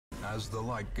As the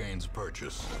light gains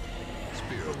purchase,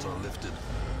 spirits are lifted,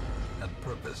 and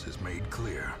purpose is made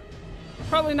clear.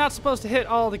 Probably not supposed to hit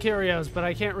all the curios, but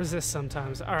I can't resist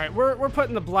sometimes. All right, we're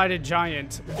putting the Blighted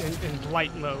Giant in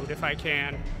blight mode if I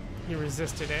can. He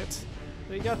resisted it.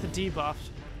 But he got the debuff.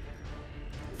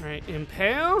 All right,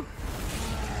 Impale.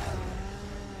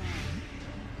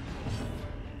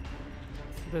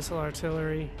 Abyssal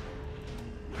Artillery.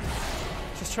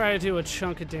 Just try to do a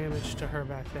chunk of damage to her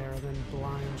back there, and then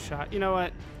Blind Shot. You know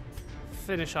what?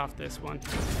 Finish off this one.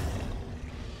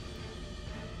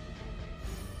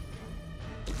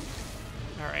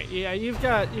 All right, yeah, you've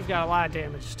got a lot of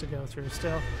damage to go through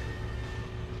still.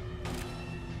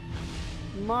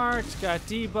 Marked got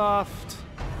debuffed.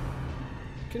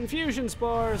 Confusion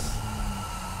Spores.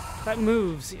 That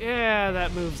moves. Yeah,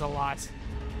 that moves a lot.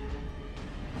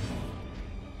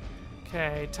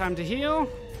 Okay, time to heal.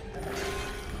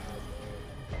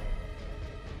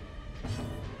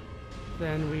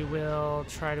 Then we will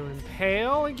try to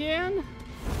impale again.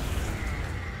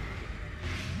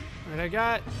 All right, I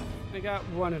got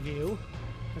one of you.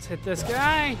 Let's hit this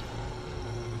guy.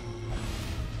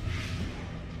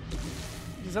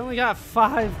 He's only got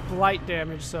 5 blight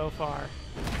damage so far.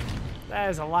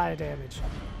 That is a lot of damage.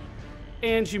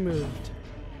 And she moved.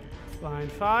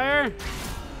 Blind Fire.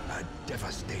 A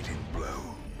devastating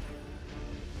blow.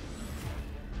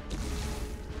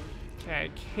 Okay,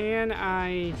 can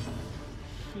I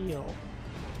heal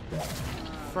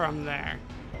from there?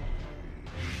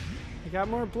 I got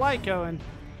more blight going.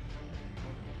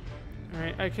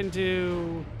 Alright, I can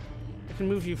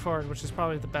move you forward, which is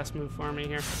probably the best move for me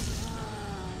here.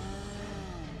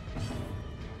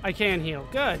 I can heal.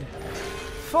 Good.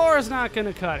 4 is not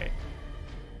gonna cut it.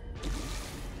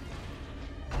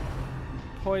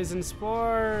 Poison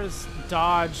Spores.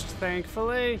 Dodged,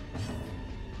 thankfully.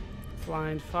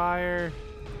 Blind Fire.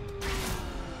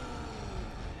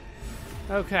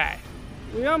 Okay.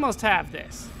 We almost have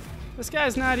this. This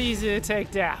guy's not easy to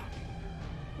take down.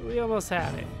 We almost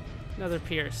have it. Another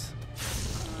Pierce.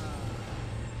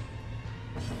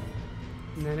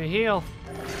 And then a heal.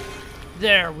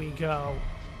 There we go.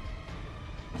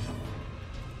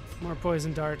 More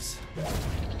poison darts.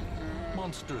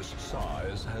 Monster's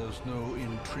size has no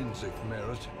intrinsic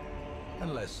merit,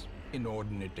 unless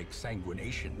inordinate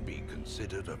exsanguination be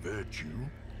considered a virtue.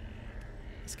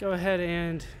 Let's go ahead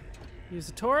and use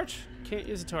a torch. Can't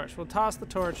use a torch. We'll toss the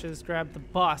torches, grab the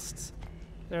busts.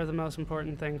 They're the most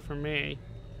important thing for me.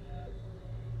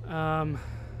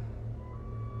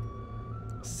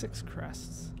 6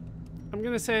 crests. I'm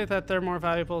gonna say that they're more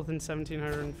valuable than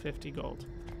 1,750 gold.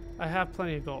 I have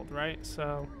plenty of gold, right?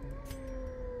 So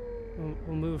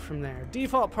we'll move from there.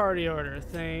 Default party order,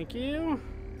 thank you.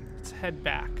 Let's head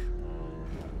back.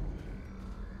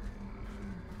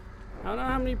 I don't know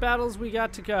how many battles we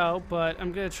got to go, but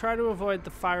I'm gonna try to avoid the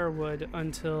firewood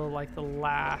until like the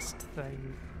last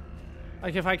thing.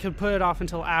 Like if I could put it off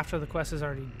until after the quest is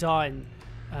already done,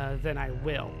 then I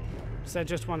will. Because I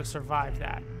just want to survive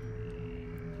that.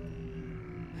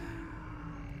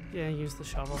 Yeah, use the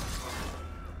shovel.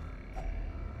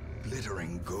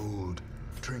 Glittering gold,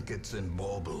 trinkets and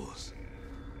baubles,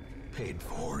 paid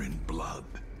for in blood.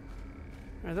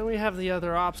 Alright, then we have the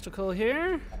other obstacle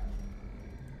here.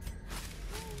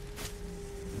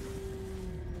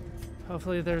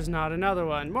 Hopefully there's not another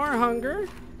one. More hunger.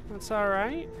 That's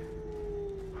alright.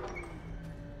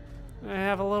 I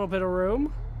have a little bit of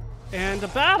room. And a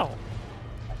battle.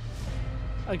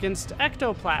 Against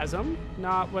ectoplasm.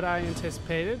 Not what I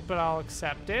anticipated, but I'll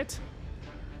accept it.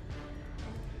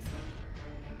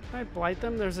 Can I blight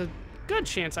them? There's a good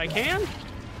chance I can.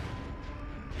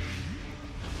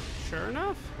 Sure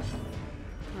enough.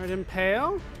 Alright,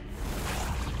 impale.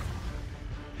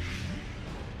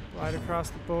 Right across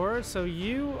the board. So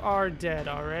you are dead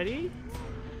already.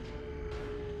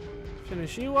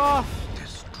 Finish you off.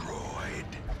 Destroyed.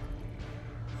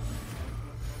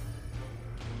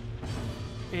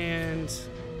 And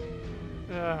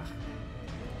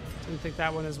didn't think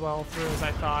that one as well through as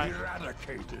I thought.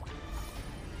 Eradicated.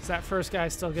 So that first guy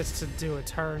still gets to do a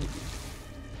turn.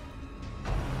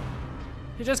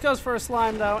 He just goes for a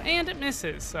slime though, and it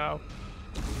misses, so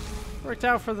worked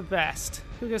out for the best.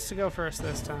 Who gets to go first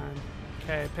this time?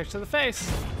 Okay, pitch to the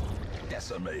face.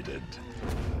 Decimated.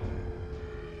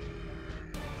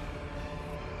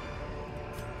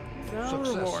 No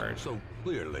Success reward. so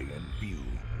clearly in view.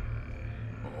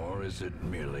 Or is it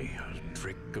merely a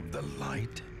trick of the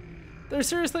light? There's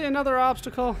seriously another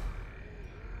obstacle.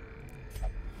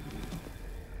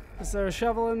 Is there a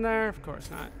shovel in there? Of course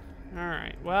not.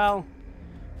 Alright, well,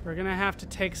 we're gonna have to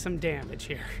take some damage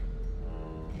here.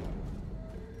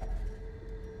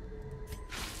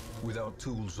 Without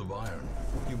tools of iron,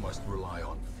 you must rely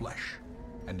on flesh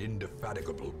and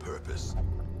indefatigable purpose.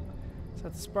 Is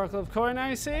that the sparkle of coin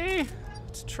I see?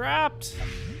 It's trapped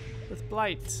with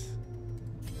blight.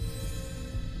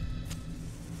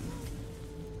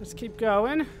 Let's keep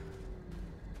going.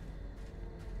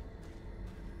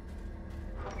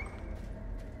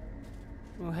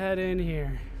 We'll head in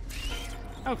here.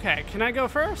 Okay, can I go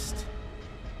first?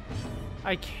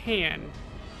 I can.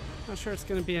 Not sure it's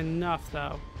gonna be enough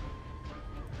though.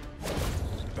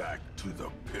 Back to the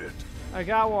pit. I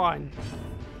got one.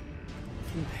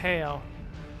 Impale.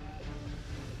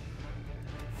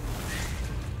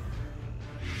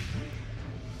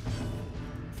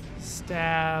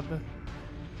 Stab.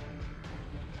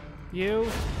 You?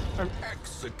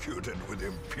 Executed with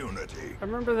impunity. I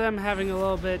remember them having a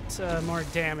little bit more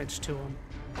damage to them.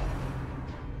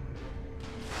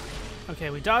 Okay,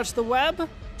 we dodged the web.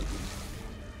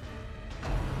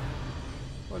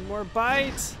 One more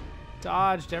bite.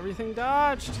 Dodged. Everything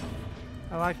dodged.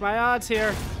 I like my odds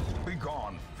here. Be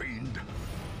gone, fiend.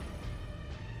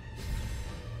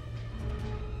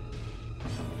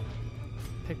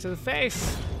 Pick to the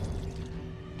face.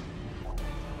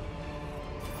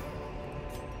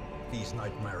 These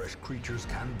nightmarish creatures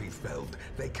can be felled.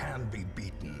 They can be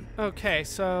beaten. Okay,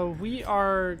 so we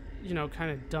are, you know,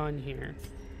 kind of done here.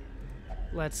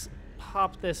 Let's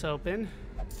pop this open.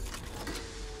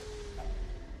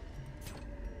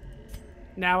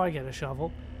 Now I get a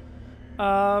shovel.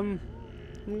 I'm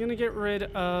gonna get rid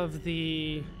of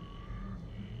the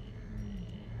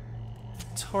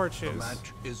torches. The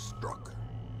match is struck.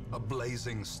 A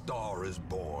blazing star is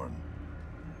born.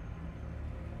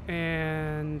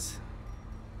 And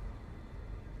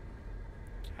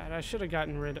God, I should have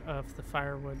gotten rid of the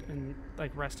firewood and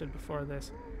like rested before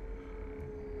this.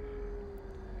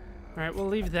 All right, we'll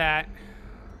leave that,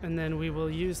 and then we will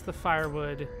use the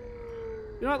firewood.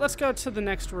 You know what? Let's go to the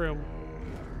next room.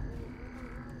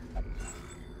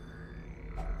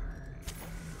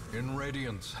 In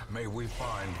Radiance, may we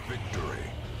find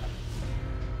victory.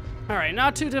 All right,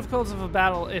 not too difficult of a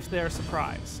battle if they're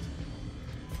surprised.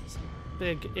 It's a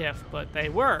big if, but they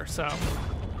were, so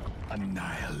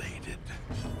Annihilated.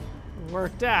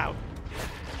 worked out.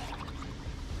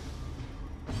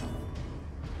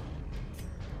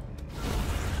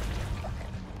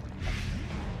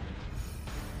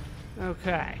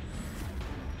 Okay.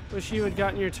 Wish you had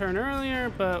gotten your turn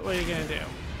earlier, but what are you gonna do?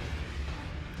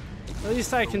 At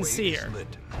least I can see her.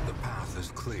 Lit. The path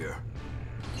is clear.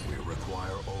 We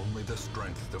require only the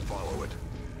strength to follow it.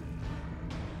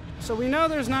 So we know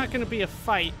there's not gonna be a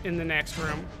fight in the next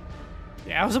room.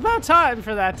 Yeah, it was about time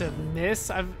for that to miss.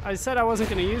 I said I wasn't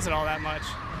gonna use it all that much.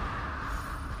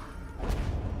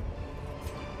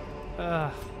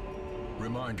 Ugh.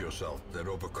 Remind yourself that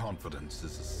overconfidence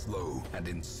is a slow and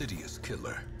insidious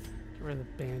killer. Get rid of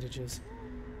the bandages.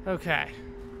 Okay.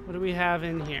 What do we have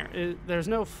in here? There's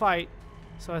no fight,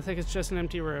 so I think it's just an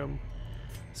empty room.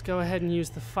 Let's go ahead and use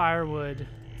the firewood.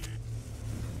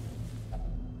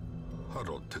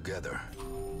 Huddled together,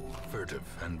 furtive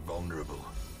and vulnerable.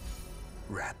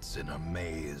 Rats in a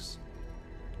maze.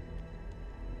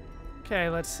 Okay,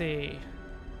 let's see.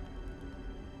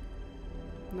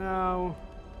 No.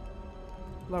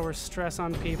 Lower stress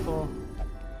on people.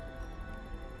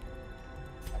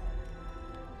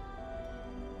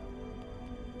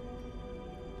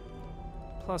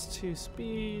 +2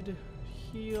 speed.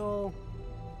 Heal.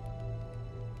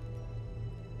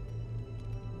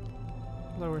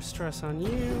 Lower stress on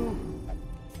you.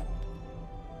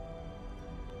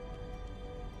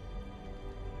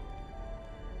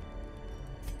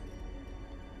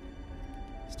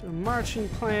 Let's do a marching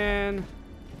plan.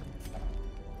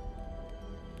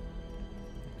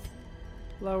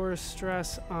 Lower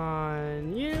stress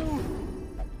on you.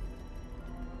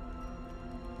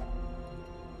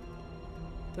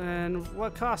 Then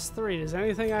what costs 3? Does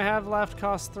anything I have left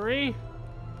cost 3?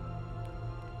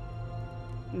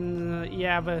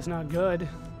 Yeah, but it's not good.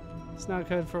 It's not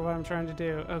good for what I'm trying to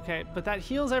do. Okay, but that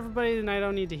heals everybody, and I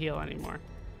don't need to heal anymore.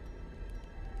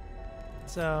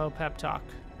 So, pep talk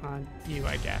on you,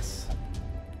 I guess.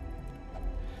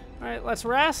 Alright, let's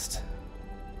rest.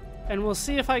 And we'll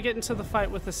see if I get into the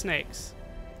fight with the snakes.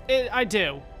 I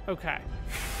do. Okay.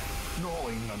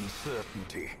 Gnawing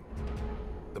uncertainty.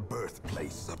 The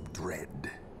birthplace of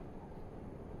dread.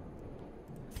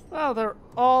 Well, they're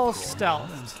all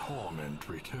stealthed. Torment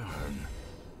return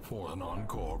for an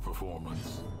encore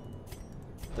performance.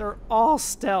 They're all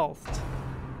stealthed.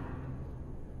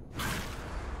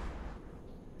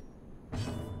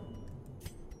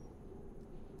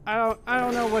 I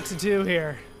don't know what to do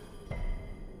here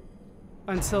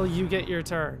until you get your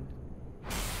turn.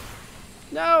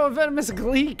 No, a venomous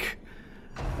gleek.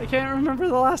 I can't remember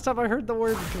the last time I heard the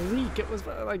word gleek. It was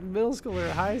like middle school or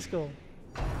high school.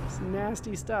 It's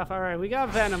nasty stuff. All right, we got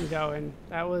venom going.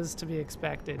 That was to be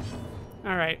expected.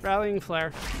 All right, rallying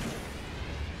flare.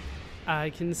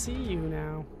 I can see you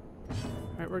now.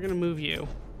 All right, we're gonna move you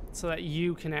so that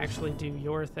you can actually do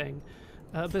your thing.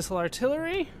 Abyssal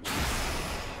artillery.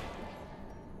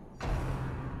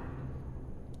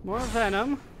 More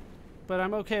venom, but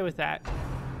I'm okay with that.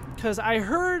 Because I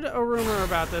heard a rumor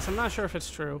about this. I'm not sure if it's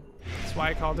true. That's why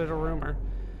I called it a rumor.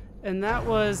 And that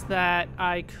was that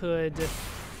I could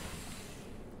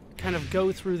kind of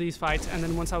go through these fights, and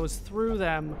then once I was through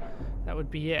them, that would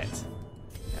be it.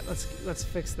 Yeah, let's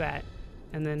fix that,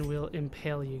 and then we'll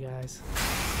impale you guys.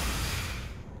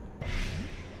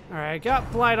 All right, I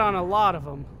got blight on a lot of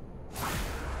them.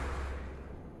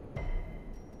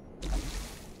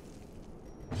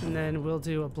 And then we'll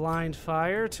do a blind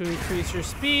fire to increase your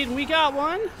speed. We got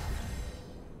one.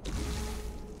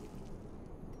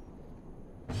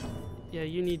 Yeah,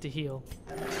 you need to heal.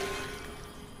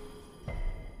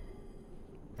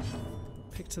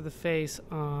 Pick to the face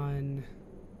on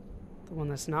the one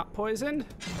that's not poisoned.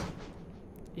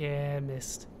 Yeah,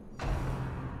 missed.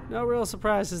 No real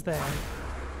surprises there.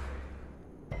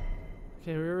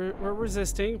 Okay, we're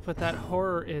resisting, but that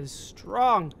horror is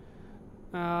strong.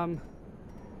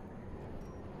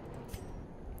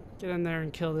 Get in there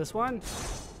and kill this one.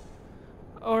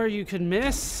 Or you could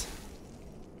miss.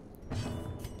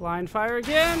 Blind fire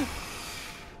again.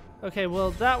 Okay, well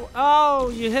that...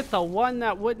 Oh, you hit the one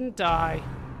that wouldn't die.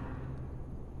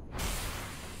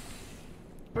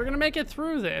 We're gonna make it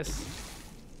through this.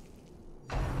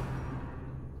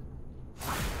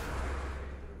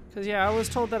 Because, yeah, I was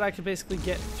told that I could basically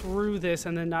get through this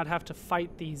and then not have to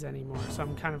fight these anymore. So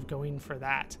I'm kind of going for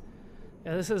that.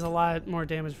 Yeah, this is a lot more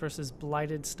damage versus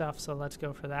blighted stuff, so let's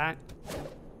go for that.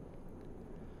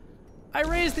 I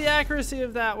raised the accuracy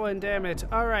of that one, damn it.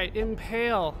 Alright,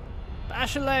 impale.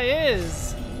 Bachelet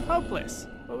is hopeless,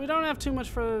 but we don't have too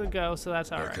much further to go, so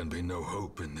that's alright. There can be no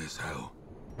hope in this hell.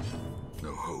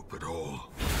 No hope at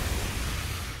all.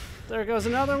 There goes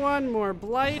another one, more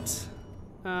blight.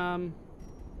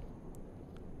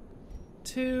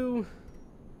 Two.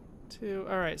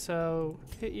 Alright, so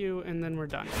hit you, and then we're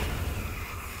done.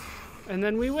 And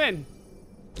then we win.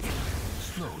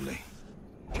 Slowly,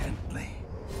 gently.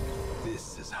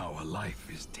 This is how a life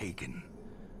is taken.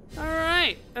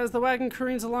 Alright, as the wagon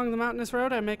careens along the mountainous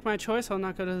road, I make my choice. I'll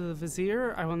not go to the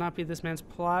vizier. I will not be this man's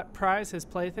prize, his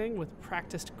plaything. With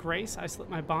practiced grace, I slip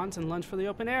my bonds and lunge for the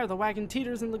open air. The wagon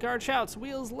teeters and the guard shouts.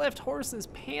 Wheels lift, horses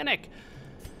panic.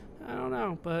 I don't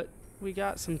know, but we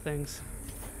got some things.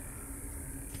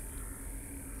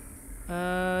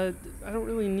 I don't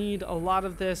really need a lot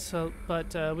of this,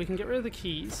 but we can get rid of the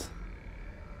keys.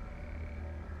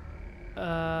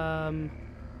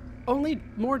 Only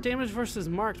more damage versus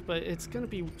marked, but it's going to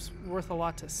be worth a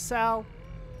lot to sell.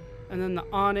 And then the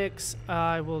onyx,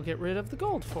 I will get rid of the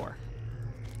gold for.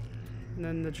 And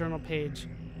then the journal page,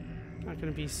 not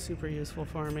going to be super useful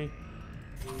for me.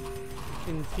 I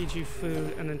can feed you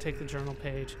food and then take the journal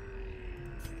page.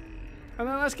 And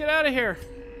then let's get out of here.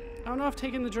 I don't know if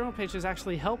taking the journal pages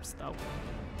actually helps, though.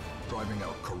 Driving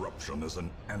out corruption is an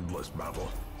endless battle,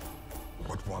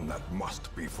 but one that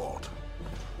must be fought.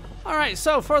 Alright,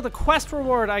 so for the quest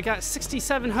reward, I got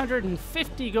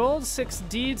 6,750 gold, 6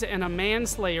 deeds, and a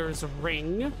manslayer's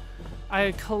ring.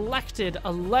 I collected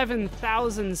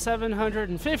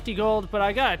 11,750 gold, but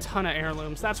I got a ton of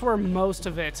heirlooms. That's where most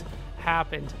of it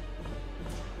happened.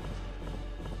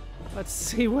 Let's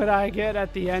see what I get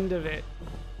at the end of it.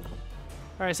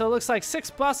 Alright, so it looks like 6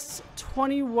 busts,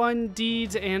 21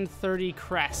 deeds, and 30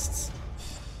 crests.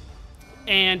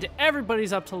 And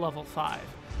everybody's up to level 5.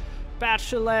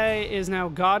 Bachelet is now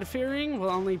God-fearing, will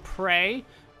only pray,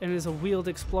 and is a wheeled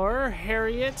explorer.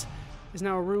 Harriet is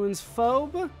now a ruins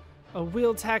phobe, a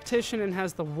wheeled tactician, and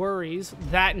has the worries.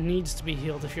 That needs to be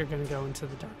healed if you're going to go into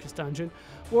the darkest dungeon.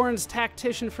 Warren's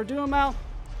tactician for Duhamel.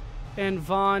 And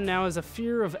Vaughn now has a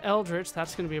fear of Eldritch.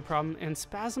 That's going to be a problem. And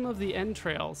spasm of the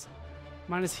entrails.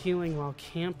 Minus healing while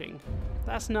camping.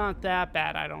 That's not that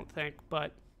bad, I don't think,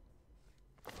 but...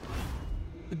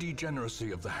 The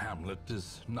degeneracy of the hamlet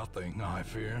is nothing, I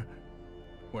fear,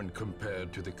 when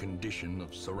compared to the condition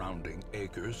of surrounding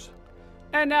acres.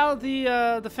 And now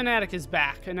the fanatic is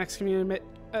back. An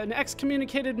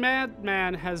excommunicated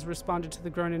madman has responded to the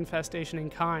grown infestation in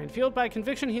kind. Fueled by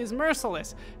conviction, he is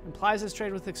merciless and plies his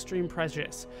trade with extreme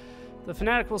prejudice. The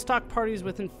fanatic will stock parties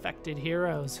with infected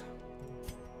heroes.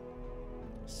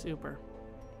 Super.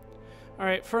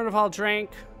 Alright, Furnival drank.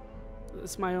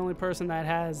 This is my only person that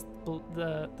has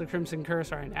the Crimson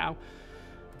Curse right now.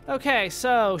 Okay,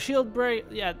 so shield break,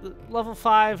 yeah, level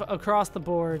 5 across the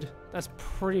board. That's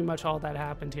pretty much all that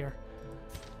happened here.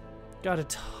 Got a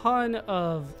ton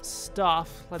of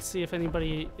stuff. Let's see if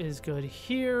anybody is good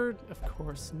here. Of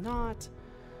course not.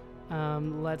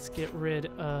 Let's get rid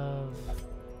of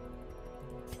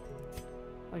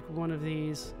like one of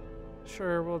these.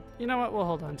 Sure, well, you know what? We'll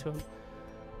hold on to them.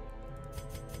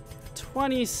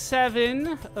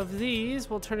 27 of these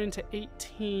will turn into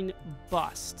 18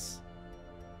 busts.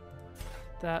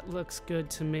 That looks good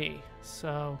to me.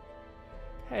 So,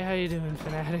 hey, how you doing,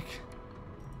 Fanatic?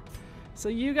 So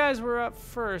you guys were up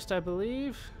first, I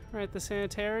believe, right at the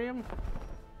sanitarium.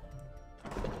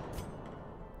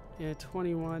 Yeah,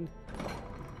 21.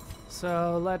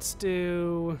 So let's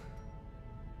do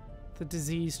the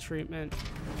disease treatment.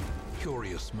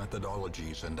 Curious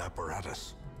methodologies and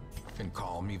apparatus can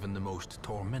calm even the most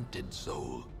tormented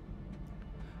soul.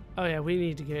 Oh yeah, we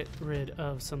need to get rid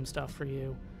of some stuff for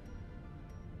you.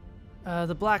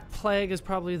 The Black Plague is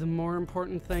probably the more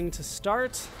important thing to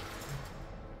start.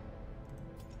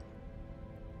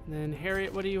 And then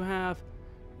Harriet, what do you have?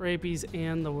 Rabies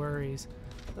and the worries.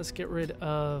 Let's get rid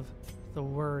of the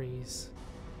worries.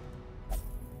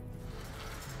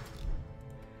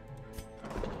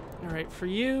 Alright, for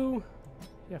you,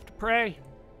 you have to pray.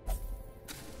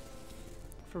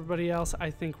 For everybody else, I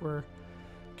think we're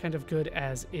kind of good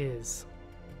as is.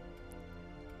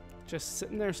 Just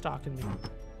sitting there stalking me.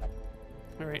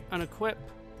 Alright, unequip.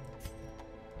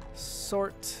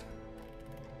 Sort.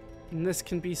 And this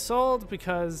can be sold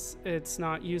because it's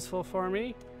not useful for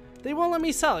me. They won't let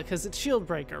me sell it because it's shield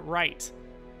breaker, right?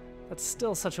 That's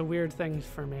still such a weird thing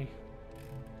for me.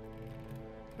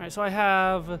 Alright, so I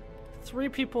have 3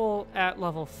 people at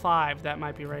level 5 that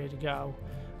might be ready to go.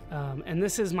 And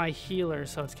this is my healer,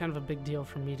 so it's kind of a big deal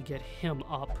for me to get him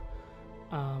up.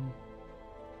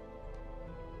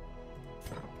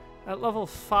 At level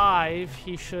 5,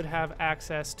 he should have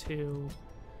access to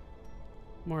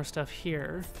more stuff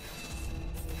here.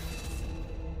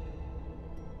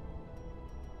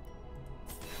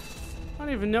 I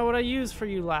don't even know what I used for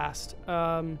you last.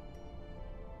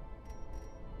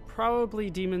 Probably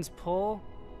Demon's Pull,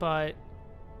 but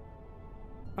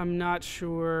I'm not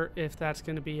sure if that's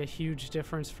going to be a huge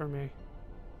difference for me.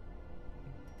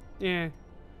 Yeah,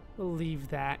 we'll leave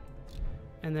that.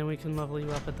 And then we can level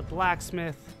you up at the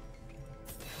blacksmith.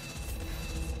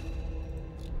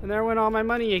 And there went all my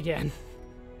money again.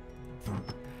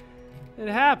 It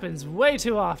happens way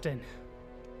too often.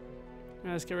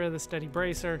 Now let's get rid of the steady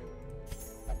bracer.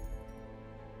 I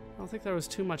don't think there was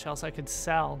too much else I could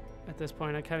sell at this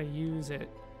point. I kind of use it.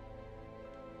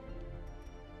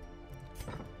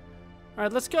 All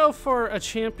right, let's go for a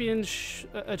champion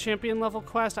level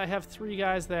quest. I have 3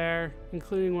 guys there,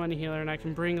 including 1 healer, and I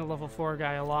can bring a level 4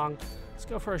 guy along. Let's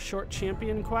go for a short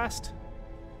champion quest,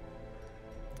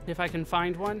 if I can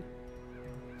find one.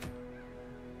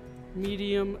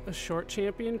 Medium, a short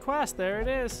champion quest. There it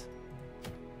is.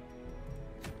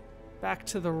 Back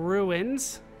to the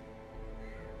ruins.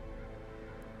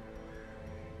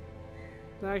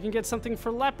 Then I can get something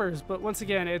for lepers, but once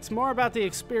again, it's more about the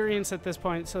experience at this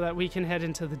point so that we can head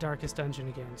into the darkest dungeon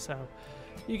again. So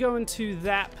you go into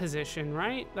that position,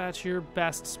 right? That's your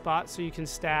best spot, so you can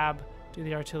stab, do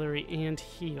the artillery, and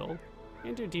heal.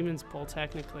 And do Demon's Pull,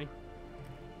 technically.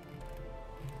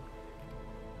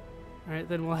 Alright,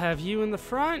 then we'll have you in the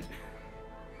front.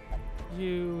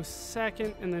 You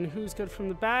second, and then who's good from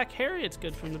the back? Harriet's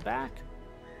good from the back.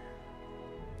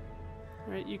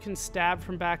 Alright, you can stab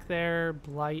from back there,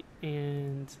 blight,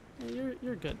 and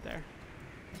you're good there.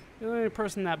 You're the only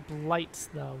person that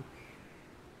blights, though.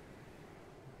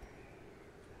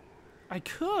 I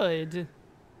could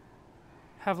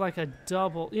have like a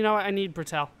double. You know what? I need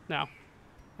Bertel. No.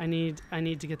 I need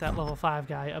to get that level 5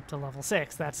 guy up to level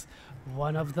 6. That's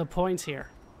one of the points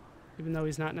here. Even though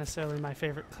he's not necessarily my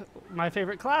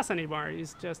favorite class anymore.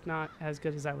 He's just not as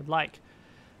good as I would like.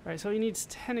 Alright, so he needs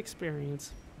 10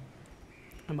 experience.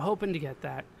 I'm hoping to get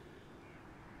that.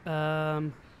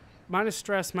 Minus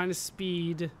stress, minus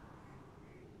speed.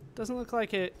 Doesn't look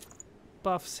like it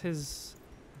buffs his...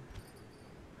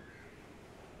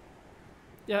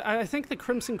 Yeah, I think the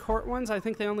Crimson Court ones, I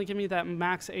think they only give me that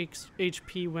max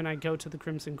HP when I go to the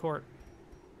Crimson Court.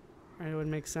 Right, it would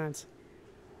make sense.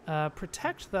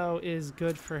 Protect, though, is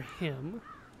good for him.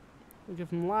 We'll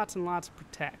give him lots and lots of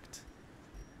Protect.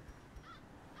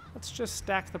 Let's just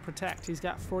stack the Protect. He's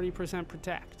got 40%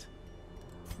 Protect.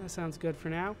 That sounds good for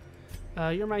now.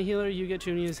 You're my healer. You get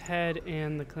Junia's head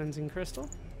and the Cleansing Crystal.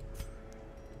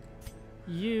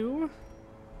 You...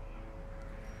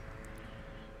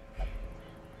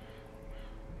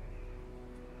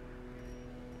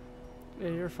 Yeah,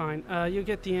 you're fine. You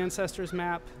get the Ancestors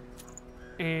map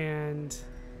and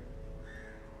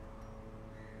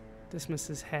dismiss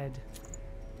his head.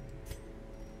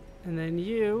 And then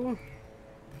you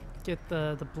get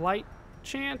the Blight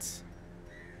chance.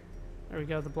 There we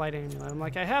go, the Blight Amulet. I'm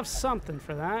like, I have something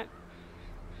for that.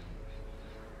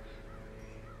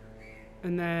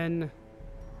 And then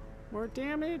more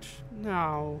damage?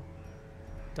 No.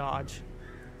 Dodge.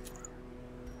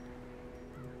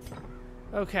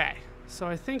 Okay, so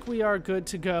I think we are good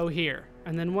to go here.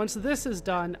 And then once this is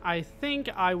done, I think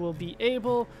I will be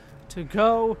able to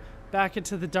go back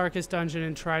into the darkest dungeon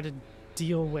and try to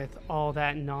deal with all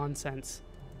that nonsense.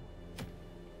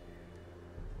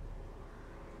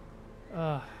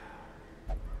 And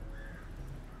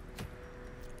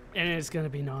it's gonna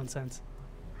be nonsense.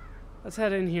 Let's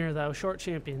head in here though. Short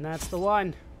champion, that's the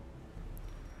one.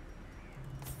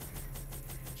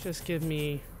 Just give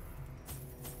me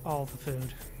all the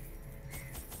food.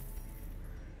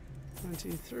 1,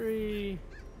 2, 3.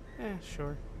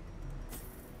 Sure.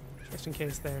 Just in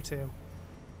case there too.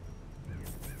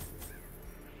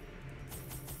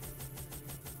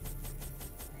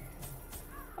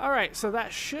 Alright, so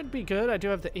that should be good. I do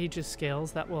have the Aegis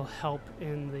scales. That will help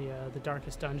in the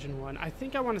Darkest Dungeon one. I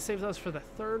think I want to save those for the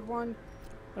third one.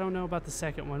 I don't know about the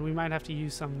second one. We might have to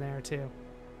use some there too.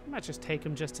 I might just take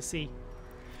them just to see.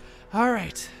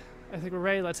 Alright, I think we're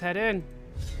ready. Let's head in.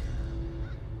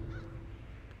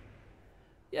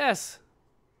 Yes,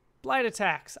 Blight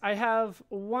attacks. I have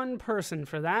one person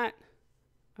for that.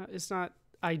 It's not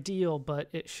ideal, but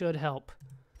it should help.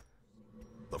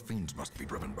 The fiends must be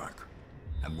driven back.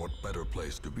 And what better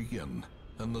place to begin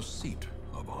than the seat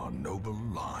of our noble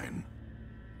line?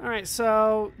 Alright,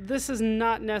 so this is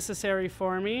not necessary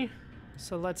for me.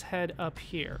 So let's head up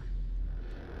here.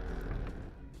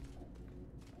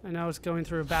 I know it's going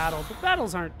through a battle, but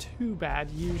battles aren't too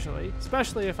bad usually,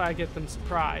 especially if I get them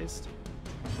surprised.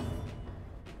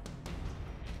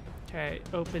 Okay,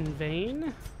 open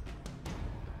vein.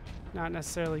 Not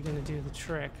necessarily going to do the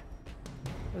trick.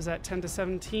 Was that 10 to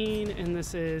 17? And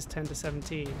this is 10 to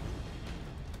 17.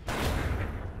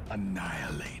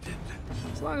 Annihilated.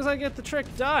 As long as I get the trick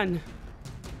done.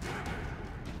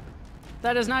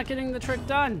 That is not getting the trick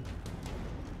done.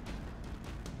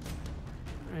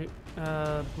 Alright,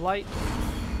 Blight.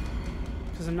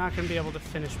 Because I'm not going to be able to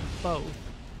finish both.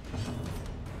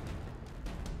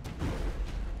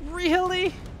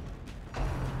 Really?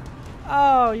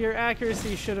 Oh, your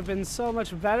accuracy should have been so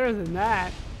much better than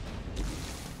that.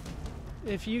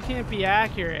 If you can't be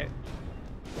accurate,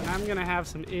 then I'm gonna have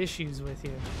some issues with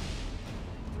you.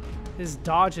 His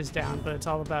dodge is down, but it's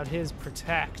all about his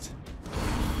protect.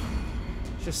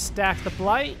 Just stack the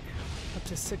Blight, up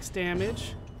to 6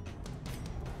 damage.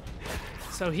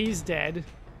 So he's dead.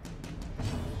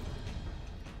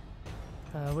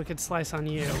 Wicked Slice on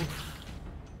you.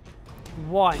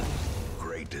 1.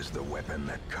 Great is the weapon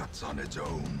that cuts on its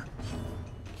own.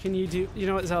 Can you do, you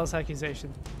know what, Zealous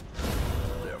Accusation?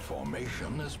 Their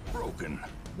formation is broken.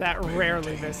 That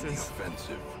rarely misses.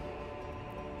 Offensive.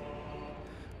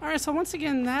 Alright, so once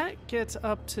again, that gets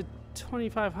up to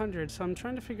 2,500. So I'm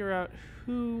trying to figure out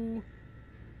who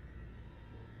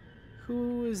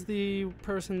is the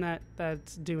person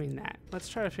that's doing that. Let's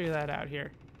try to figure that out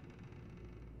here.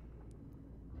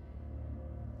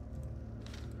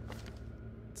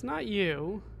 It's not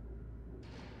you.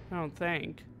 I don't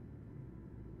think.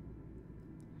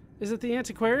 Is it the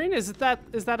Antiquarian? Is that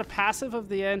a passive of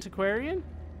the Antiquarian?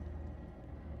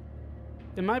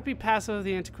 It might be passive of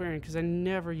the Antiquarian because I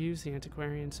never use the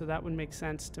Antiquarian, so that would make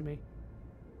sense to me.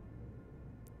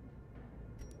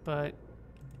 But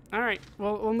alright,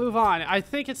 well, we'll move on. I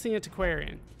think it's the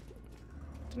Antiquarian.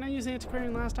 Didn't I use the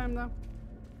Antiquarian last time though?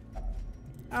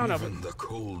 I don't know. Even the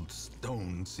cold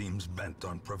stone seems bent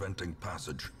on preventing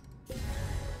passage.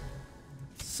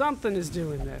 Something is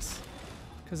doing this.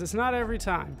 Because it's not every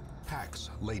time. Packs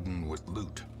laden with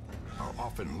loot are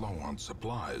often low on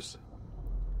supplies.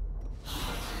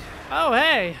 Oh,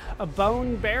 hey! A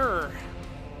bone bearer.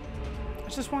 I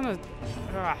just want to...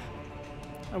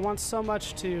 I want so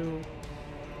much to...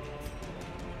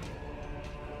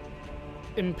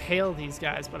 impale these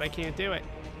guys, but I can't do it.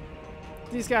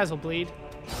 These guys will bleed.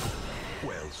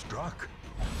 Well struck.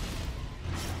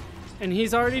 And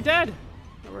he's already dead.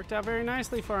 That worked out very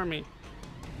nicely for me.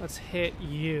 Let's hit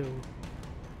you.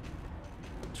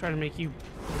 Try to make you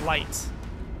light.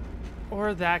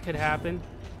 Or that could happen.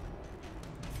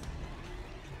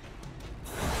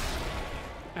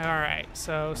 Alright,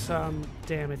 so some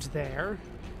damage there.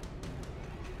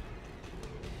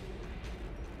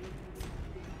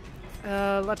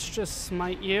 Let's just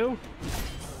smite you.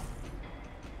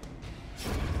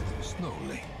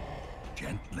 Slowly,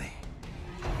 gently.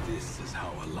 This is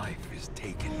how a life is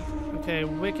taken. Okay,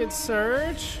 Wicked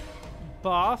Surge,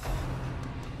 buff,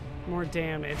 more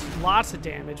damage, lots of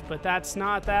damage, but that's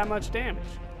not that much damage.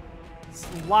 It's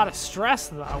a lot of stress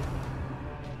though.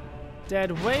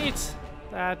 Dead weight,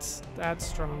 that's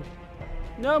strong.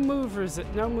 No move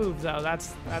though.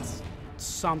 That's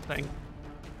something.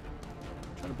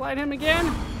 Try to blight him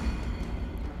again.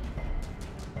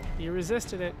 He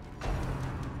resisted it.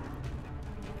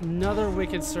 Another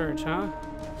Wicked Surge, huh?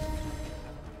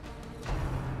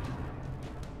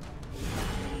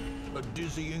 A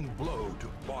dizzying blow to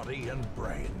body and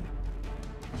brain.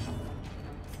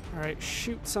 Alright,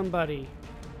 shoot somebody.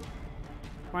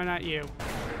 Why not you?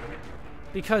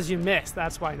 Because you missed,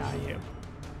 that's why not you.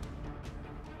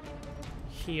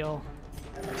 Heal.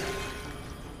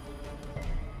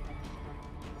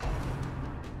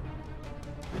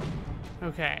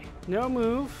 Okay, no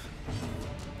move.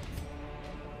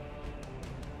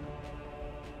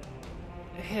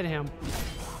 Hit him.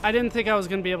 I didn't think I was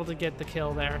going to be able to get the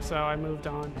kill there, so I moved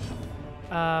on.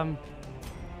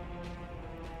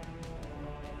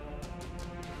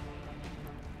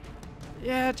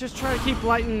 Yeah, just try to keep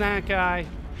blighting that guy.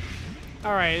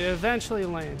 Alright, it eventually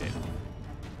landed.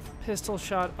 Pistol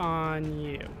shot on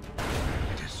you.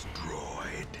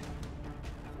 Destroyed.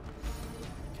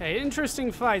 Okay,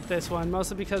 interesting fight this one,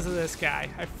 mostly because of this guy.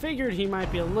 I figured he might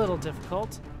be a little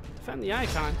difficult. Defend the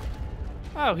icon.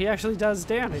 Oh, he actually does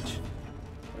damage.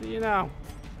 What do you know?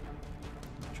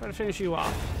 Try to finish you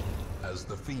off. As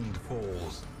the fiend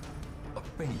falls, a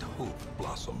faint hope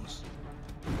blossoms.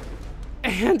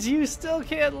 And you still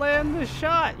can't land the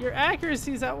shot. Your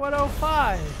accuracy's at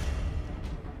 105.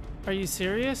 Are you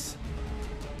serious?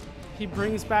 He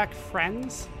brings back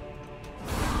friends?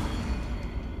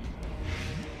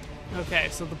 Okay,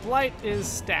 so the blight is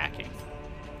stacking.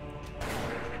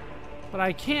 But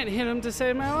I can't hit him to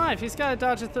save my life. He's got a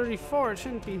dodge of 34. It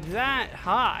shouldn't be that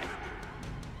high.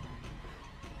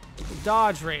 The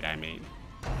dodge rate, I mean.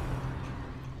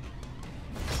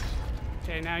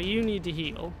 Okay, now you need to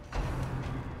heal.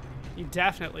 You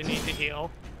definitely need to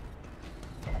heal.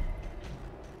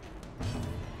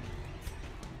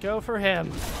 Go for him.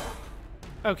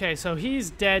 Okay, so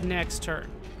he's dead next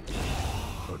turn.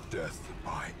 A death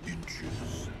by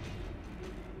inches.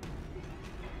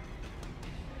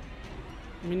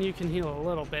 I mean, you can heal a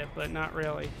little bit, but not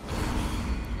really.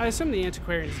 I assume the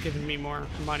antiquarian is giving me more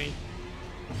money.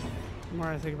 The more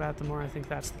I think about it, the more I think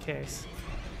that's the case.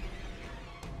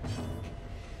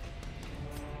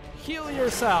 Heal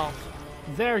yourself.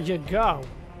 There you go.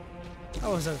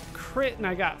 That was a crit and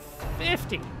I got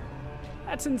 50.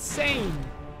 That's insane.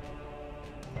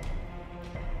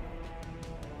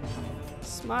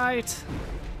 Smite.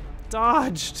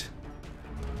 Dodged.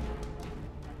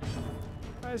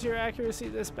 Why is your accuracy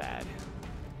this bad?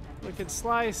 Wicked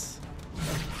Slice.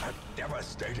 A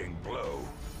devastating blow.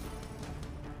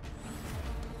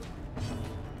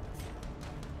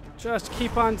 Just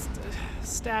keep on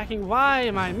stacking. Why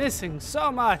am I missing so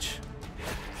much?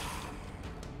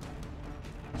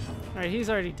 Alright, he's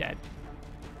already dead.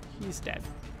 He's dead.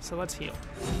 So let's heal.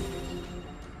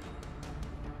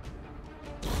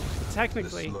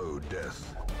 Technically, The slow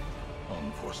death.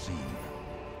 Unforeseen.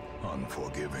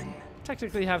 Unforgiving.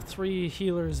 technically have 3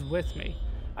 healers with me.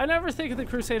 I never think of the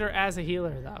Crusader as a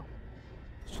healer, though.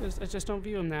 I just don't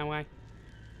view him that way.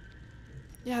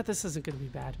 Yeah, this isn't going to be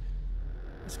bad.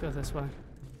 Let's go this way.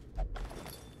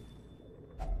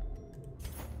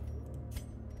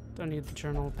 Don't need the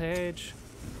journal page.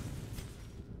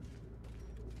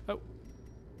 Oh.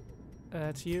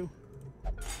 That's you.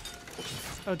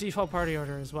 Oh, default party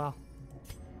order as well.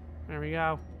 There we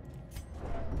go.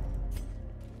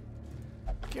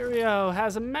 Curio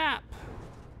has a map.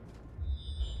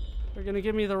 They're gonna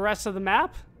give me the rest of the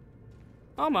map?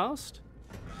 Almost.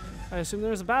 I assume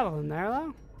there's a battle in there,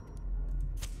 though.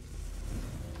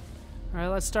 Alright,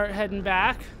 let's start heading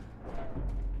back.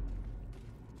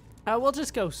 We'll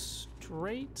just go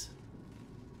straight.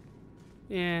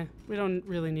 Yeah, we don't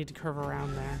really need to curve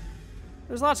around there.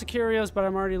 There's lots of curios, but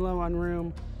I'm already low on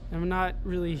room. I'm not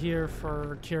really here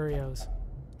for curios.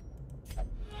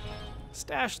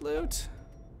 Stash loot.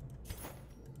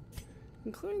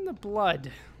 Including the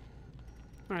blood.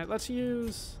 Alright, let's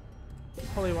use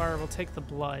holy wire. We'll take the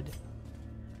blood.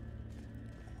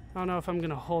 I don't know if I'm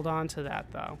gonna hold on to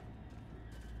that, though.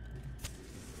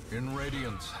 In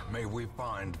Radiance, may we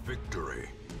find victory.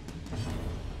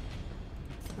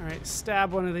 Alright,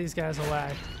 stab one of these guys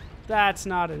away. That's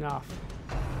not enough.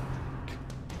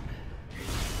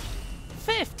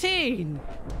 15!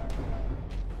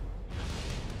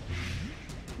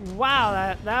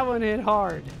 Wow, that one hit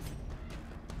hard.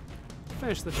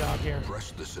 finish the job here.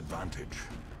 Press this advantage.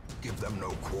 Give them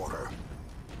no quarter.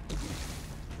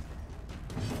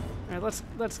 All right,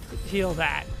 let's heal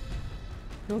that.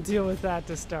 We'll deal with that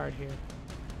to start here.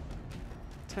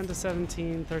 10 to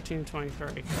 17, 13 to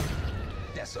 23.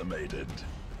 Decimated.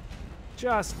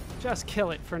 Just kill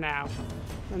it for now.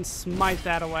 And smite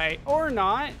that away. Or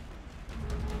not.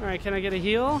 Alright, can I get a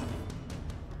heal?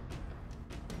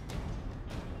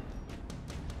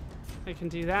 I can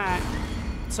do that.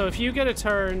 So if you get a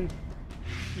turn,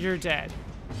 you're dead.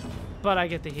 But I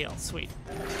get the heal. Sweet.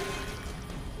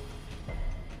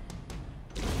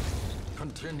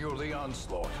 Continue the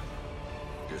onslaught.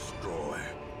 Destroy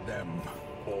them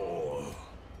all.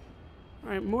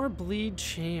 Alright, more bleed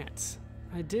chance.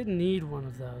 I did need one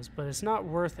of those, but it's not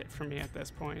worth it for me at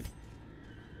this point.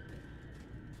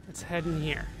 Let's head in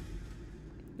here.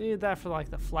 Needed that for like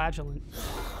the flagellant.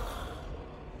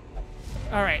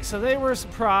 Alright, so they were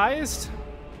surprised.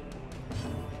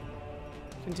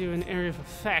 Can do an area of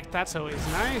effect, that's always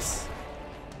nice.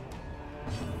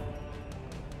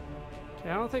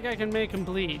 Okay, I don't think I can make him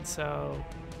bleed, so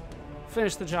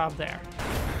finish the job there.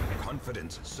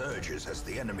 Confidence surges as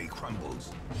the enemy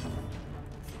crumbles.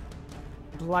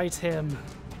 Blight him.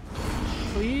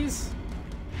 Please?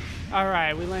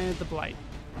 Alright, we landed the blight.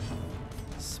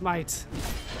 Smite.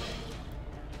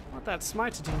 I want that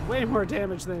smite to do way more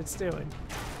damage than it's doing.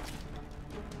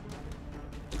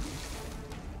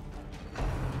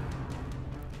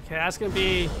 Okay, that's gonna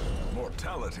be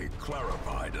Mortality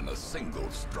clarified in a single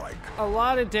strike. a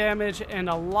lot of damage and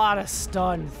a lot of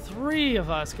stun. 3 of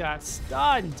us got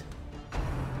stunned.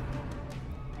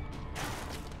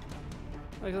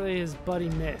 Luckily his buddy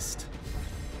missed.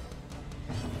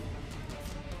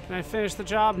 Can I finish the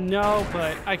job? No,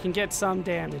 but I can get some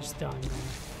damage done.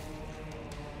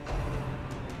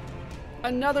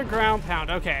 Another ground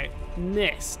pound. Okay,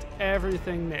 missed.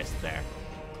 Everything missed there.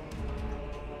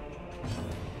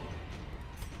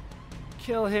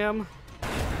 Kill him.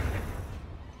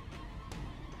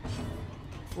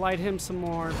 Light him some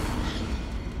more.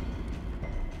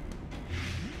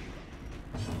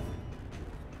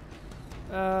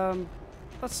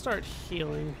 Let's start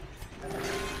healing.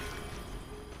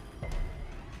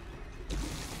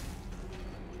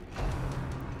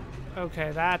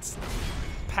 Okay, that's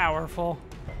powerful.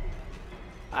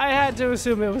 I had to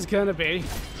assume it was gonna be.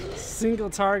 Single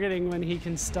targeting when he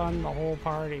can stun the whole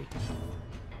party.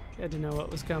 Had to know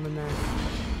what was coming there.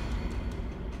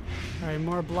 Alright,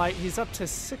 more blight. He's up to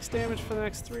 6 damage for the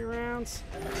next 3 rounds.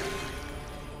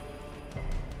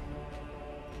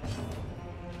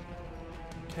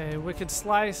 Okay, Wicked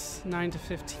Slice, 9 to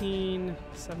 15,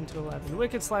 7 to 11.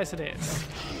 Wicked Slice it is.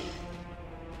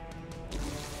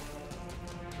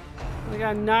 We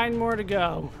got 9 more to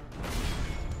go.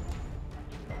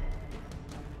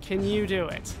 Can you do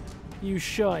it? You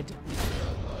should.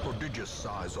 Prodigious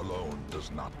size alone does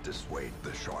not dissuade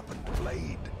the sharpened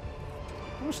blade.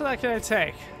 How much of that can I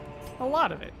take? A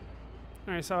lot of it.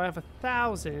 Alright, so I have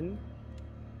 1,000.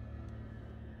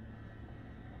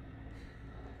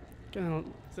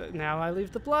 Now I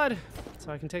leave the blood,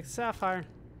 so I can take the sapphire.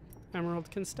 Emerald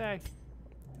can stay.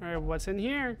 Alright, what's in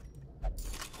here?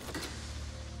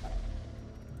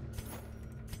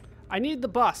 I need the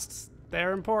busts.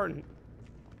 They're important.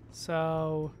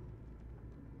 So...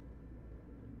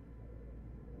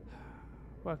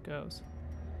 what goes?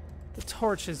 The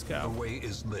torches go. The way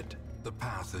is lit. The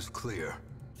path is clear.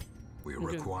 We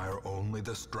require only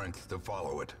the strength to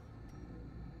follow it.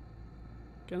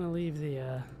 Gonna leave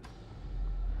the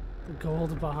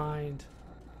gold behind.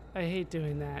 I hate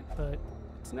doing that, but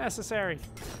it's necessary.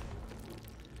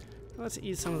 Let's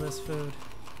eat some of this food.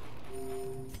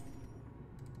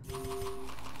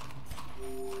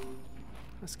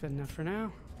 That's good enough for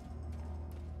now.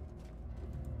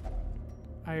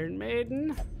 Iron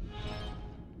Maiden.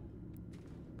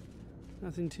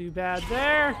 Nothing too bad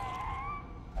there.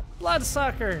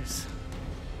 Bloodsuckers.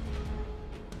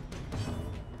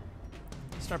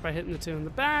 Start by hitting the 2 in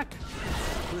the back.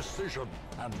 Precision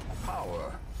and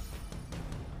power.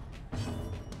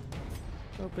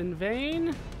 Open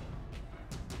vein.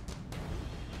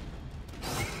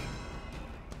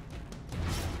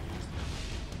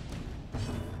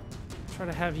 Try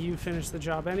to have you finish the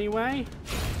job anyway.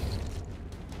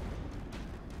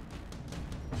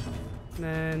 And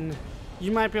then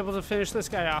you might be able to finish this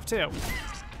guy off too.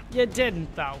 You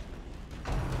didn't though.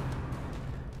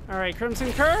 Alright,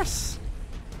 Crimson Curse.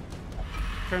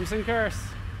 Crimson Curse.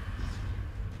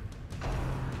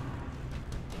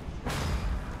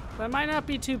 That might not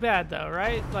be too bad though,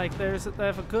 right? Like they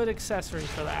have a good accessory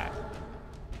for that.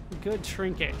 A good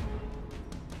trinket.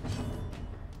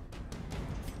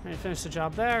 Alright, finish the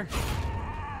job there.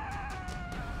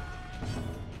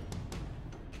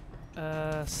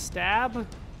 Stab.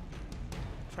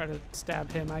 Try to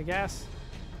stab him, I guess.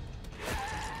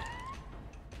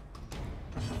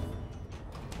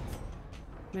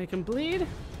 Make him bleed.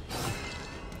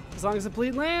 As long as the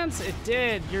bleed lands, it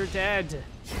did. You're dead.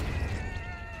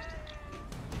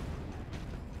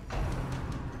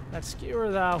 That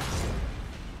skewer, though.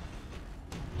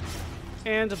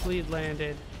 And a bleed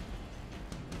landed.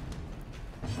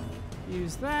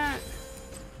 Use that.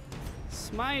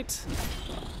 Smite.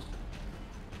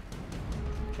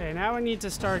 Okay, now I need to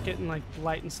start getting, like,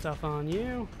 blight and stuff on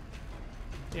you.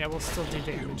 Yeah, we'll still do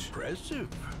damage. Impressive.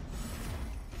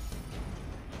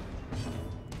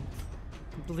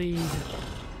 Bleed.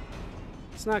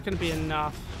 It's not going to be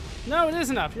enough. No, it is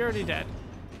enough. You're already dead.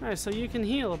 Alright, so you can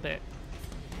heal a bit.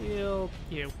 Heal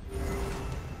you.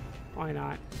 Why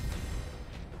not?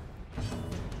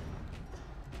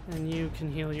 And you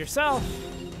can heal yourself.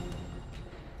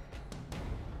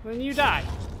 Then you die.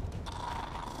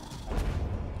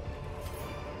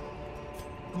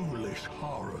 Ghoulish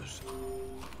horrors,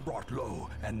 brought low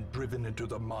and driven into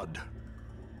the mud.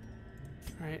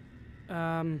 Alright.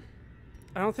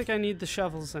 I don't think I need the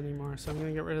shovels anymore, so I'm going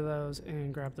to get rid of those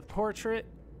and grab the portrait.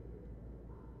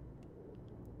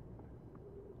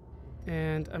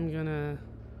 And I'm gonna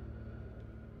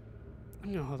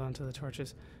hold on to the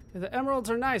torches. The emeralds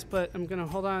are nice, but I'm gonna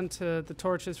hold on to the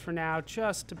torches for now,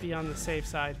 just to be on the safe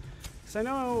side. Because I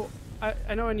know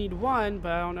I need one,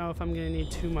 but I don't know if I'm gonna need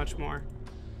too much more.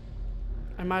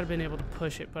 I might have been able to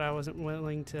push it, but I wasn't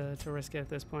willing to risk it at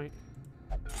this point.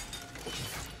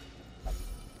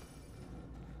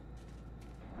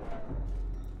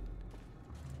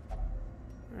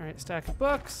 Alright, stack of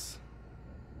books.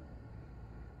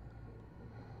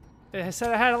 It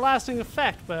said it had a lasting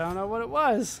effect, but I don't know what it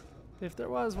was. If there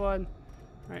was one.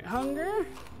 Alright, hunger.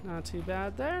 Not too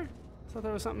bad there. Thought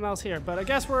there was something else here, but I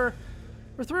guess we're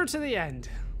through to the end.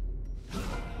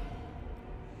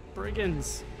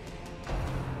 Brigands.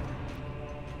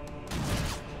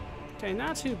 Okay,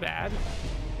 not too bad.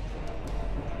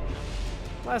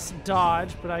 Less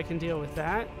dodge, but I can deal with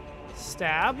that.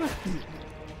 Stab.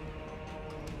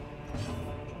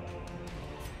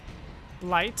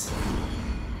 Blight.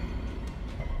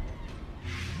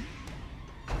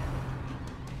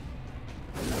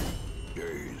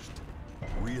 Dazed,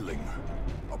 reeling,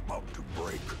 about to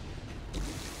break.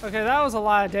 Okay, that was a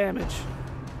lot of damage.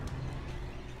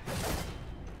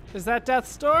 Is that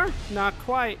death's door? Not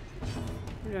quite.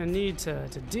 We're gonna need to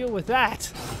deal with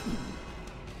that.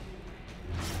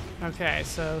 Okay,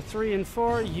 so 3 and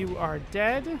 4, you are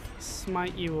dead.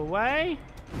 Smite you away.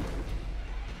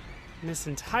 Miss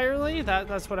entirely.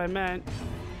 That's what I meant.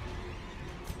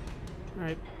 All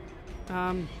right.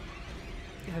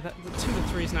 Yeah, the 2 to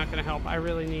 3 is not gonna help. I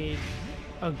really need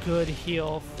a good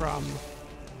heal from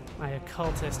my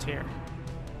occultist here.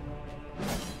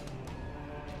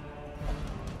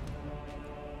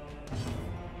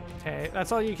 Okay,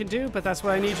 that's all you can do, but that's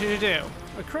what I need you to do.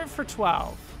 A crit for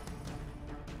 12.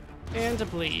 And a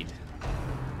bleed.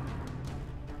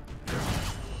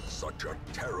 Such a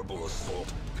terrible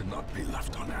assault cannot be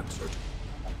left unanswered.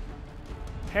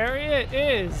 Parry it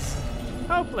is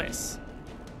hopeless.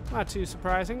 Not too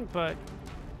surprising, but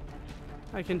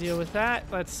I can deal with that.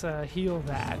 Let's heal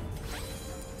that.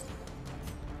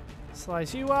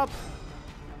 Slice you up.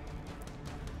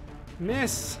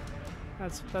 Miss.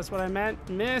 That's what I meant.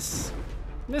 Miss.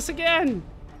 Miss again.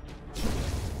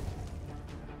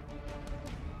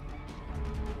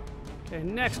 Okay,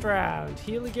 next round.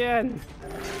 Heal again.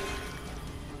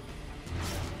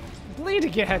 Bleed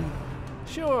again.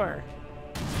 Sure.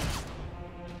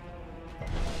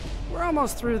 We're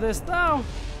almost through this, though.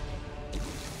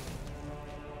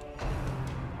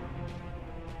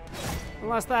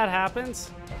 Unless that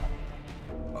happens.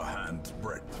 A hand's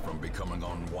breadth from becoming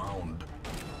unwound.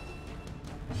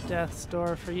 Death's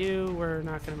door for you. We're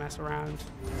not going to mess around.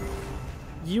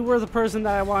 You were the person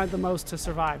that I wanted the most to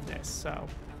survive this, so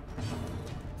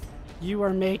you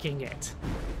are making it.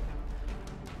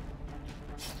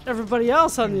 Everybody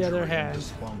else, on the other hand,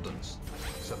 Despondence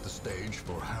set the stage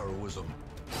for heroism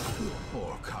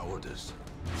or cowardice.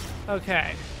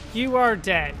 okay, you are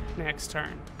dead next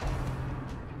turn.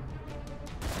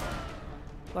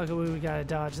 Luckily, we got a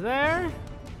dodge there.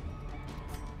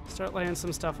 Start laying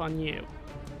some stuff on you.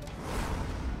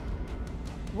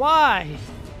 Why?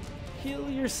 Heal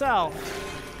yourself.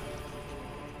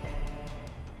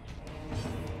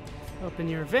 Open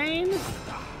your vein.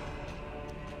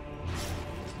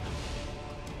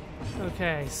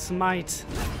 Okay, smite.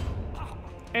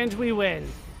 And we win.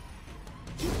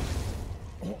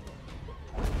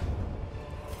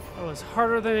 That was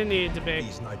harder than it needed to be.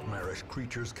 These nightmarish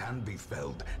creatures can be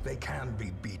felled. They can be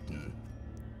beaten.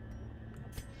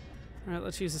 Alright,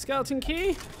 let's use the skeleton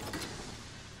key.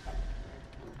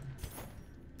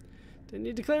 Didn't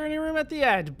need to clear any room at the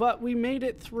end, but we made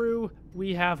it through.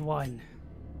 We have won.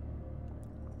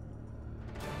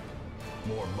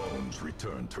 More moans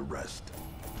return to rest.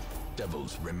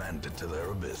 Devils remanded to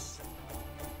their abyss.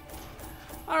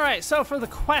 Alright, so for the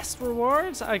quest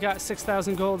rewards, I got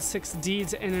 6,000 gold, 6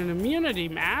 deeds, and an immunity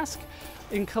mask.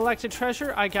 In collected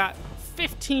treasure, I got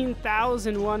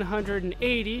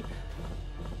 15,180.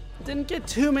 Didn't get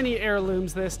too many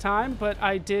heirlooms this time, but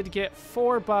I did get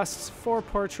 4 busts, 4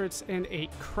 portraits, and 8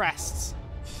 crests.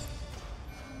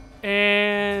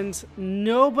 And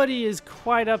nobody is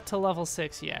quite up to level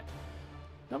 6 yet.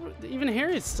 Even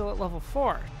Harriet's still at level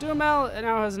 4. Duhamel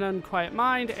now has an unquiet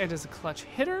mind and is a clutch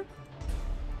hitter.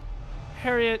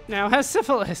 Harriet now has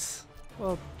syphilis.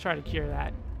 We'll try to cure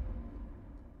that.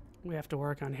 We have to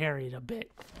work on Harriet a bit.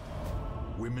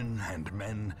 Women and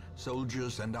men,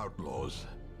 soldiers and outlaws,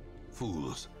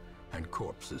 fools and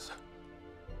corpses.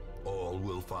 All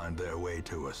will find their way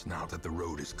to us now that the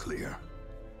road is clear.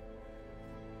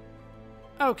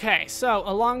 Okay, so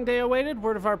a long day awaited.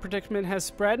 Word of our predicament has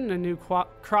spread, and a new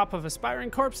crop of aspiring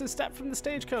corpses stepped from the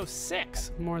stagecoach.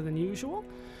 6, more than usual.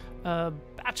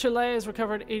 Bachelet has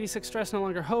recovered 86 stress, no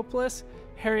longer hopeless.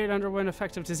 Harriet underwent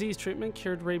effective disease treatment,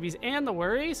 cured rabies and the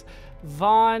worries.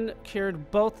 Vaughn cured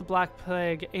both the Black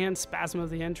Plague and spasm of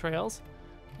the entrails.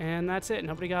 And that's it.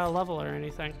 Nobody got a level or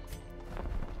anything.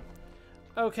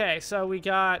 Okay, so we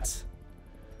got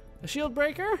a shield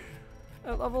breaker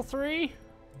at level 3.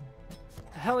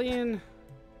 A Hellion,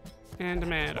 and a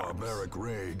man-at-arms. Barbaric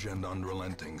rage and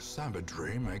unrelenting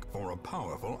savagery make for a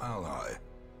powerful ally.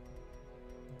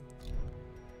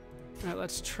 Alright,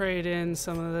 let's trade in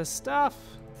some of this stuff.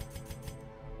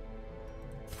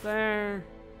 There.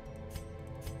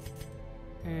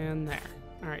 And there.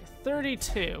 Alright,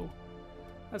 32.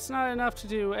 That's not enough to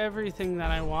do everything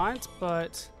that I want,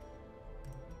 but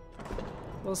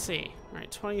we'll see.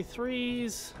 Alright,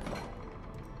 23s.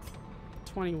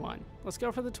 21. Let's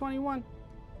go for the 21.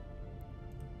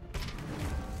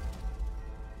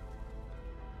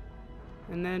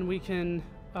 And then we can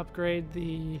upgrade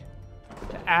the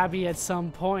Abbey at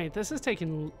some point. This is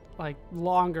taking like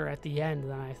longer at the end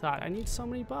than I thought. I need so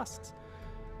many busts.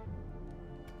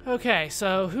 Okay,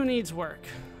 so who needs work?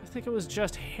 I think it was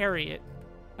just Harriet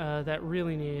that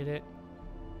really needed it.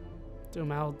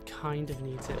 Duhamel kind of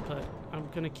needs it, but I'm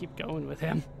gonna keep going with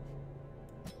him.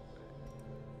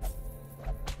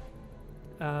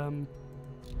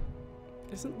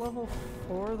 Isn't level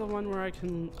 4 the one where I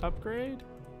can upgrade?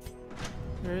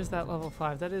 There is that level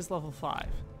 5. That is level 5.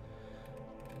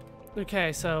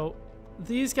 Okay, so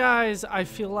these guys, I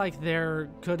feel like they're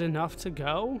good enough to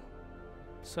go.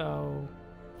 So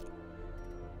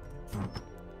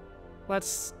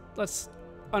let's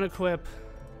unequip,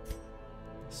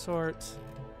 sort.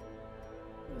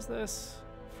 What is this?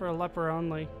 For a leper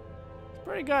only. It's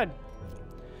pretty good.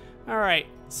 Alright,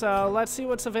 so let's see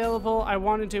what's available. I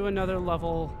want to do another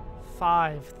level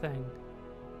 5 thing.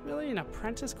 Really? An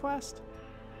apprentice quest?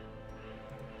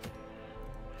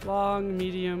 Long,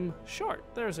 medium, short.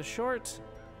 There's a short.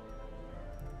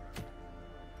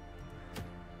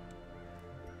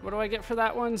 What do I get for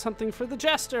that one? Something for the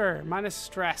Jester. Minus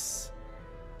stress.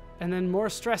 And then more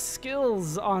stress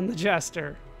skills on the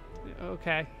Jester.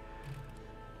 Okay.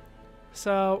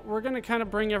 So we're going to kind of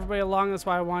bring everybody along. That's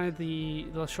why I wanted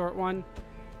the short one.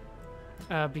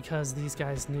 Because these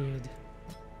guys need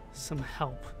some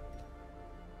help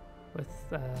with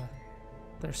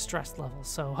their stress levels.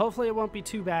 So hopefully it won't be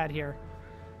too bad here.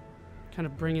 Kind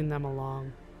of bringing them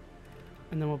along.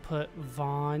 And then we'll put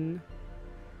Vaughn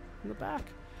in the back.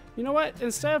 You know what?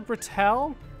 Instead of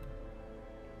Bertel,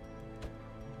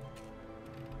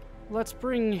 let's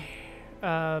bring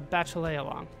Bachelet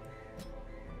along.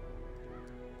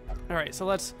 Alright, so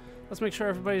let's make sure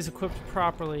everybody's equipped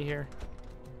properly here.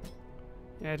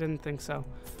 Yeah, I didn't think so.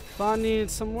 Vaughn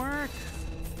needs some work.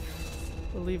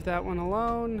 We'll leave that one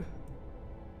alone.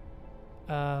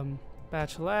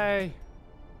 Bachelet.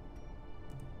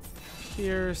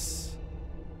 Pierce.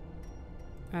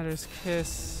 Adder's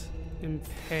Kiss.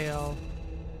 Impale.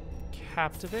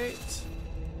 Captivate.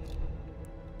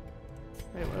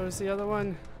 Wait, what was the other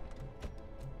one?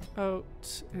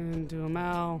 Oat and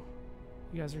Duhamel.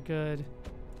 You guys are good.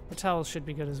 Bertel should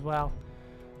be good as well.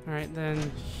 Alright,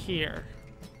 then here.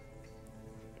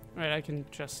 Alright, I can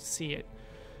just see it.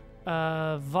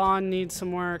 Vaughn needs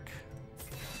some work.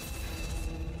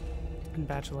 And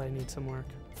Bachelet needs some work.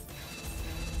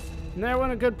 And there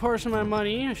went a good portion of my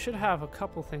money. I should have a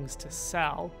couple things to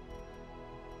sell.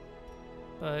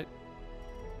 But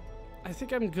I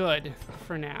think I'm good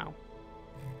for now.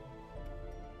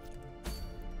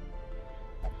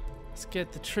 Let's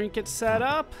get the trinket set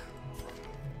up.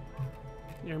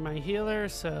 You're my healer,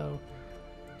 so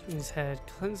to his head,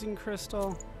 cleansing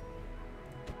crystal.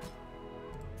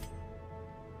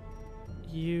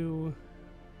 You.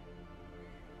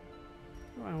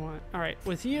 What do I want? All right,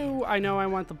 with you, I know I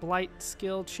want the blight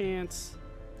skill chance.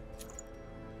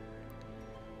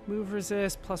 Move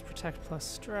resist, plus protect, plus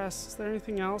stress. Is there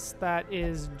anything else that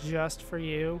is just for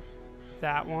you?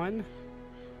 That one.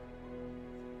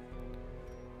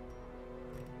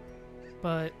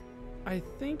 But I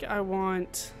think I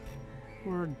want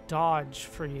more dodge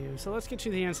for you. So let's get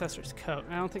you the Ancestor's Coat.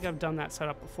 I don't think I've done that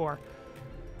setup before.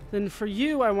 Then for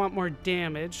you, I want more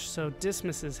damage. So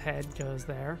Dismas's head goes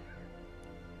there.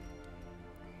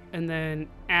 And then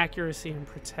accuracy and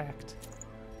protect.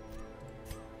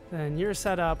 Then you're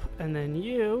set up, and then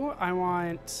you, I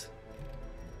want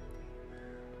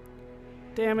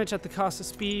damage at the cost of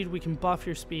speed. We can buff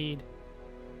your speed.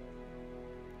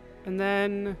 And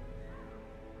then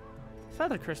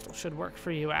Feather Crystal should work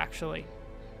for you, actually.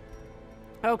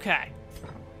 Okay.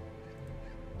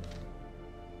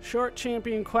 Short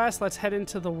Champion Quest. Let's head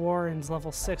into the Warrens,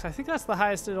 level 6. I think that's the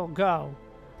highest it'll go,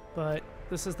 but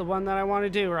this is the one that I want to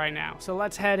do right now. So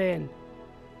let's head in.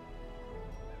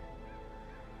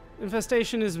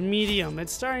 Infestation is medium.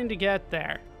 It's starting to get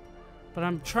there. But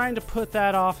I'm trying to put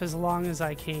that off as long as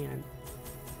I can.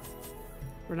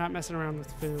 We're not messing around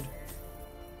with food.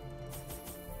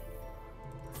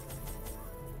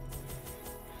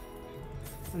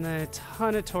 And then a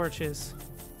ton of torches.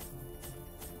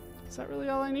 Is that really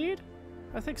all I need?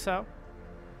 I think so.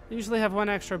 I usually have one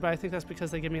extra, but I think that's because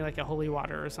they give me like a holy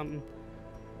water or something.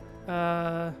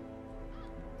 Yeah,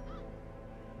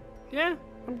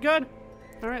 I'm good.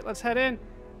 All right, let's head in.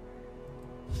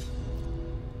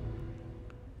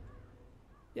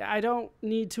 Yeah, I don't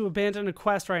need to abandon a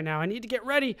quest right now. I need to get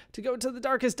ready to go to the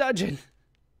darkest dungeon.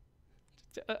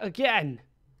 Again.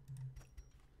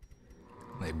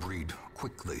 They breed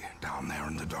quickly down there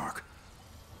in the dark.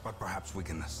 But perhaps we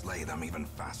can slay them even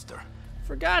faster.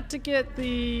 Forgot to get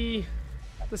the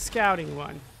scouting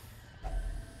one.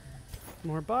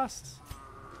 More busts.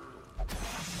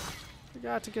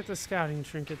 Forgot to get the scouting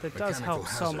trinket. That does help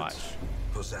so much.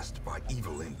 Possessed by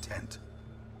evil intent.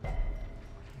 All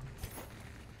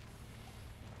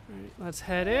right, let's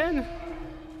head in.